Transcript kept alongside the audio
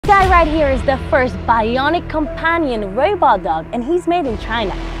guy right here is the first bionic companion robot dog, and he's made in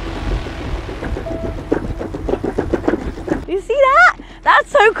China. You see that?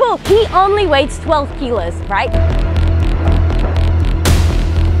 That's so cool. He only weighs 12 kilos, right?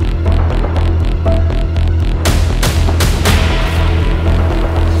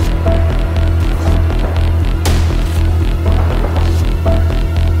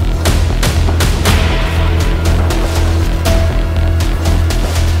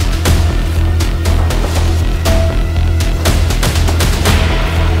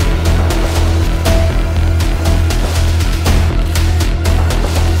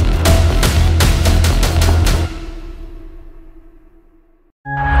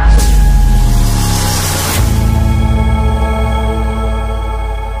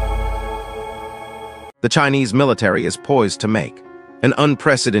 The Chinese military is poised to make an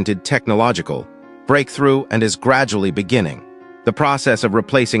unprecedented technological breakthrough and is gradually beginning the process of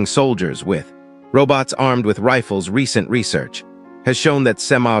replacing soldiers with robots armed with rifles. Recent research has shown that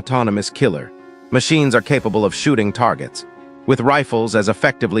semi-autonomous killer machines are capable of shooting targets with rifles as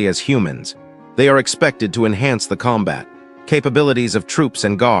effectively as humans. They are expected to enhance the combat capabilities of troops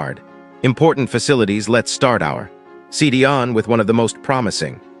and guard important facilities. Let's start our CD on with one of the most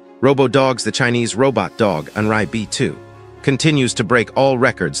promising robo-dogs. The Chinese robot dog unveiling B2 continues to break all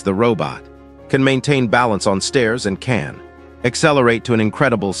records. The robot can maintain balance on stairs and can accelerate to an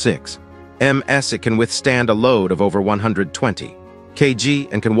incredible 6 ms. It can withstand a load of over 120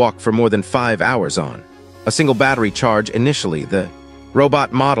 kg and can walk for more than 5 hours on a single battery charge. Initially, the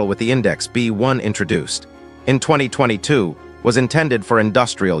robot model with the index B1 introduced in 2022 was intended for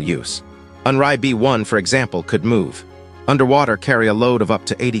industrial use. Unveiling B1, for example, could move underwater, carry a load of up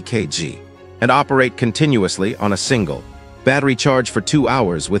to 80 kg, and operate continuously on a single battery charge for 2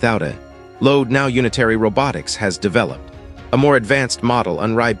 hours without a load. Now unitary robotics has developed a more advanced model,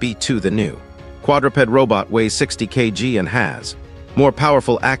 unveiling B2. The new quadruped robot weighs 60 kg and has more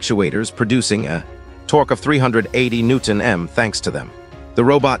powerful actuators, producing a torque of 380 Nm. Thanks to them, the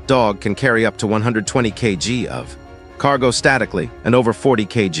robot dog can carry up to 120 kg of cargo statically and over 40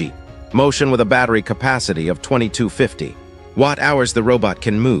 kg motion with a battery capacity of 2250 watt-hours. The robot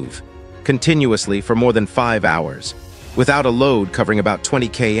can move continuously for more than 5 hours without a load, covering about 20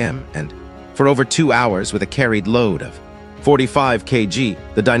 km, and for over 2 hours with a carried load of 45 kg.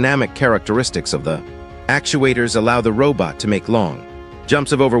 The dynamic characteristics of the actuators allow the robot to make long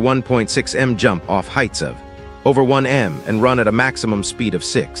jumps of over 1.6 m, jump off heights of over 1 m, and run at a maximum speed of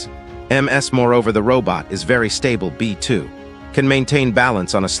 6 ms. Moreover, the robot is very stable. B2 can maintain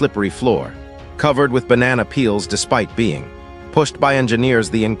balance on a slippery floor covered with banana peels despite being pushed by engineers.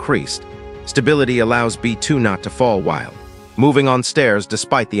 The increased stability allows B2 not to fall while moving on stairs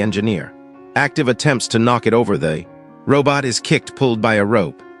despite the engineer active attempts to knock it over. The robot is kicked, pulled by a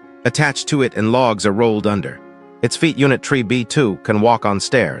rope attached to it, and logs are rolled under its feet. Unit tree B2 can walk on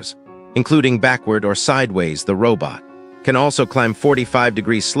stairs, including backward or sideways. The robot can also climb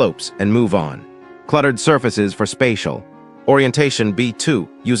 45-degree slopes and move on cluttered surfaces for spatial orientation. B2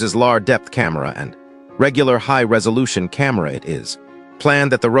 uses large depth camera and regular high-resolution camera. It is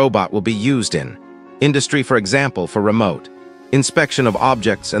planned that the robot will be used in industry, for example, for remote inspection of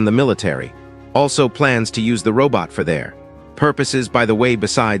objects, and the military also plans to use the robot for their purposes. By the way,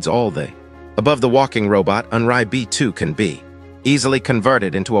 besides all the above, the walking robot unveiling B2 can be easily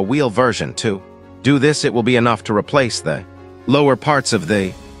converted into a wheel version. To do this, it will be enough to replace the lower parts of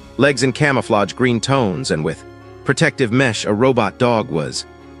the legs in camouflage green tones and with protective mesh. A robot dog was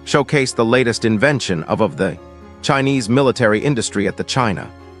showcased the latest invention of the Chinese military industry at the China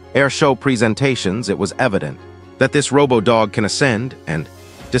Air Show presentations. It was evident that this robo-dog can ascend and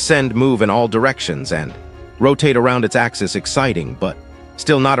descend, move in all directions, and rotate around its axis. Exciting, but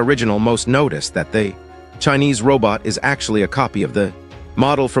still not original. Most noticed that the Chinese robot is actually a copy of the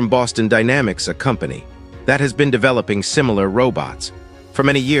model from Boston Dynamics, a company that has been developing similar robots for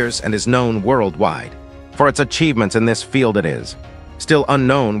many years and is known worldwide for its achievements in this field. It is still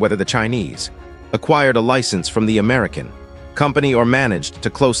unknown whether the Chinese acquired a license from the American company or managed to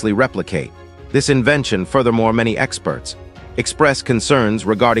closely replicate this invention. Furthermore, many experts express concerns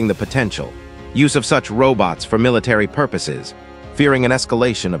regarding the potential use of such robots for military purposes, fearing an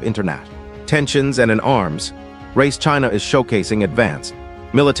escalation of internet tensions and an arms race. China is showcasing advanced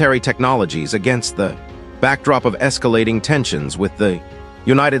military technologies against the backdrop of escalating tensions with the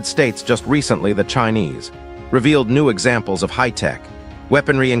United States. Just recently, the Chinese revealed new examples of high-tech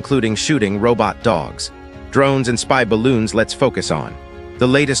weaponry, including shooting robot dogs, drones, and spy balloons. Let's focus on the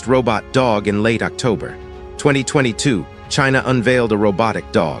latest robot dog. In late October 2022, China unveiled a robotic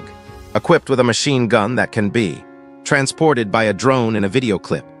dog equipped with a machine gun that can be transported by a drone. In a video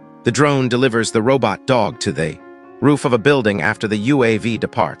clip The drone delivers the robot dog to the roof of a building after the UAV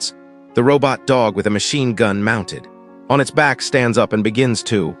departs. The robot dog with a machine gun mounted on its back stands up and begins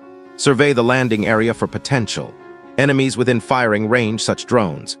to survey the landing area for potential enemies within firing range. Such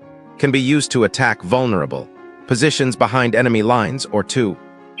drones can be used to attack vulnerable positions behind enemy lines or to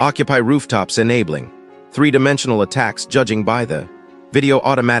occupy rooftops, enabling three-dimensional attacks judging by the video.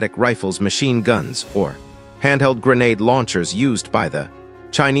 Automatic rifles, machine guns, or handheld grenade launchers used by the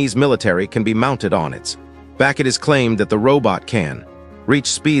Chinese military can be mounted on its back. It is claimed that the robot can reach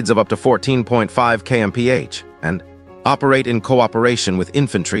speeds of up to 14.5 kmph and operate in cooperation with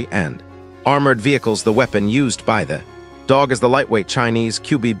infantry and armored vehicles. The weapon used by the dog is the lightweight Chinese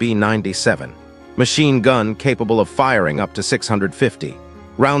QBB-97 machine gun capable of firing up to 650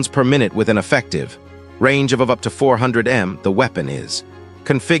 rounds per minute with an effective range of up to 400 m. The weapon is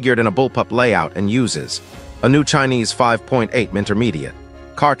configured in a bullpup layout and uses a new Chinese 5.8 intermediate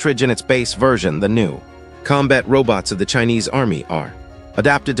cartridge in its base version. The new combat robots of the Chinese Army are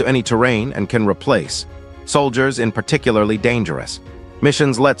adapted to any terrain and can replace soldiers in particularly dangerous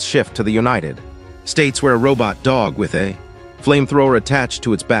missions. Let's shift to the United States, where a robot dog with a flamethrower attached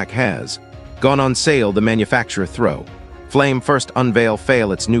to its back has gone on sale. The manufacturer throw flame first unveil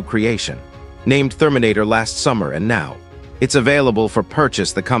fail its new creation, named Terminator, last summer, and now it's available for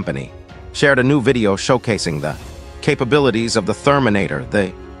purchase. The company shared a new video showcasing the capabilities of the Terminator.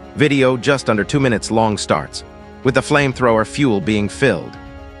 The video, just under 2 minutes long, starts with the flamethrower fuel being filled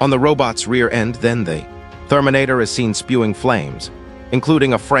on the robot's rear end. Then the Terminator is seen spewing flames,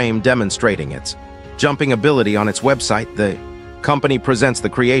 including a frame demonstrating its jumping ability. On its website, the company presents the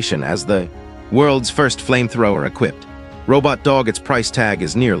creation as the world's first flamethrower-equipped robot dog. Its price tag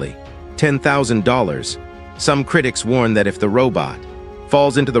is nearly $10,000. Some critics warn that if the robot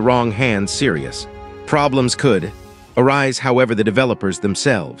falls into the wrong hands, serious problems could arise. However, the developers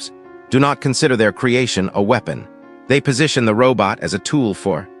themselves do not consider their creation a weapon. They position the robot as a tool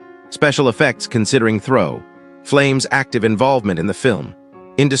for special effects, considering throw flames' active involvement in the film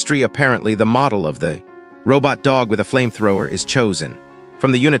industry. Apparently, the model of the robot dog with a flamethrower is chosen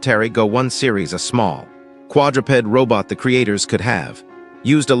from the Unitary Go 1 series, a small quadruped robot. The creators could have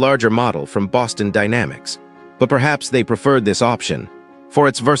used a larger model from Boston Dynamics, but perhaps they preferred this option for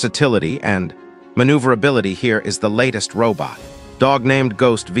its versatility and maneuverability. Here is the latest robot dog named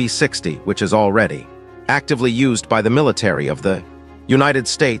Ghost V60, which is already actively used by the military of the United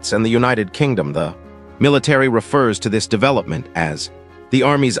States and the United Kingdom. The military refers to this development as the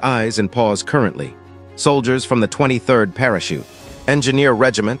Army's eyes and paws. Currently, soldiers from the 23rd Parachute Engineer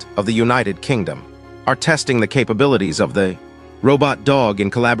Regiment of the United Kingdom are testing the capabilities of the robot dog in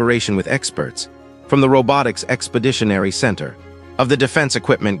collaboration with experts from the Robotics Expeditionary Center of the Defense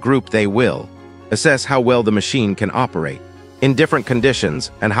Equipment Group. They will assess how well the machine can operate in different conditions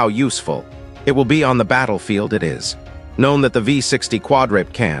and how useful it will be on the battlefield. It is known that the V60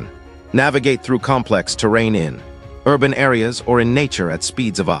 quadruped can navigate through complex terrain in urban areas or in nature at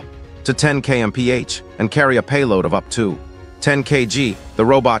speeds of up to 10 kmph and carry a payload of up to 10 kg. The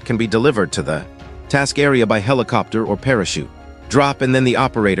robot can be delivered to the task area by helicopter or parachute drop, and then the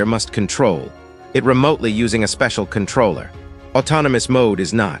operator must control it remotely using a special controller. Autonomous mode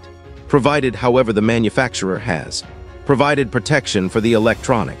is not provided. However, the manufacturer has provided protection for the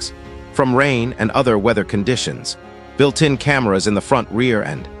electronics from rain and other weather conditions. Built-in cameras in the front, rear,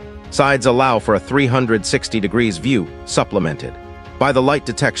 and sides allow for a 360 degrees view, supplemented by the light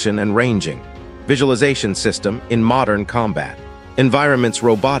detection and ranging visualization system. In modern combat environments,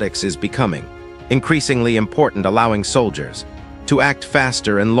 robotics is becoming increasingly important, allowing soldiers to act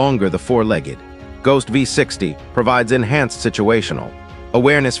faster and longer. The four-legged Ghost V60 provides enhanced situational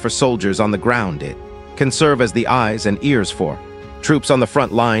awareness for soldiers on the ground. It can serve as the eyes and ears for troops on the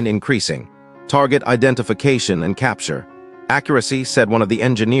front line, increasing target identification and capture accuracy, said one of the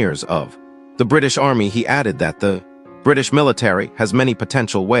engineers of the British Army. He added that the British military has many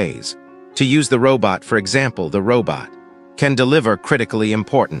potential ways to use the robot. For example, the robot can deliver critically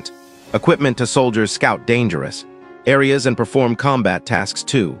important equipment to soldiers, scout dangerous areas, and perform combat tasks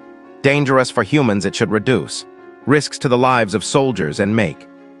too dangerous for humans. It should reduce risks to the lives of soldiers and make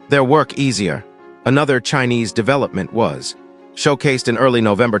their work easier. Another Chinese development was showcased in early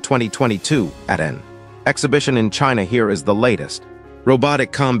November 2022 at an exhibition in China. Here is the latest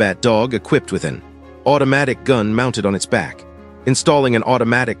robotic combat dog equipped with an automatic gun mounted on its back. Installing an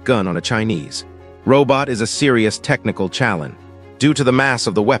automatic gun on a Chinese robot is a serious technical challenge due to the mass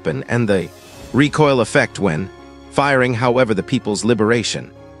of the weapon and the recoil effect when firing. However, the People's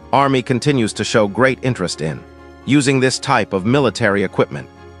Liberation Army continues to show great interest in using this type of military equipment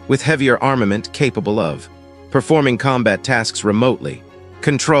with heavier armament capable of performing combat tasks remotely.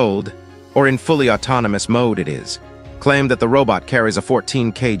 controlled, or in fully autonomous mode it is claimed that the robot carries a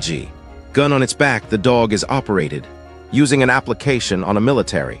 14 kg gun on its back. The dog is operated using an application on a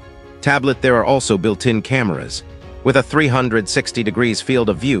military tablet. There are also built-in cameras. With a 360 degrees field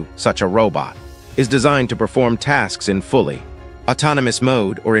of view, such a robot is designed to perform tasks in fully autonomous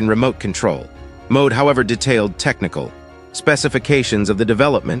mode or in remote control mode. However, detailed technical specifications of the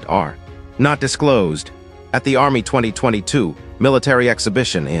development are not disclosed. At the Army 2022 military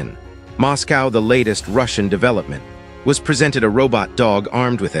exhibition in Moscow, the latest Russian development was presented: a robot dog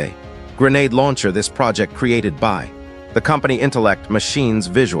armed with a grenade launcher. This project, created by the company Intellect Machines,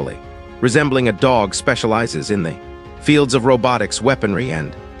 visually resembling a dog, specializes in the fields of robotics, weaponry,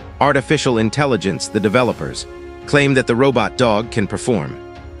 and artificial intelligence. The developers claim that the robot dog can perform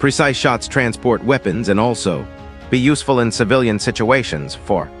precise shots, transport weapons, and also be useful in civilian situations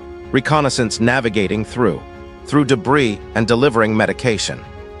for reconnaissance, navigating through debris, and delivering medication.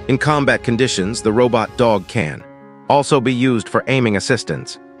 In combat conditions, the robot dog can also be used for aiming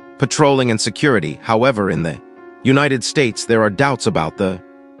assistance, patrolling, and security. However, in the United States, there are doubts about the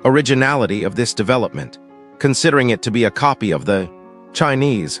originality of this development, considering it to be a copy of the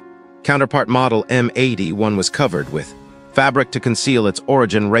Chinese counterpart model M80. One was covered with fabric to conceal its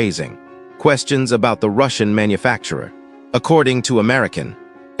origin, raising questions about the Russian manufacturer. According to American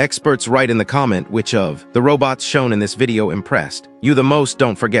experts, write in the comment which of the robots shown in this video impressed you the most.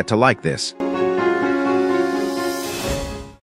 Don't forget to like this.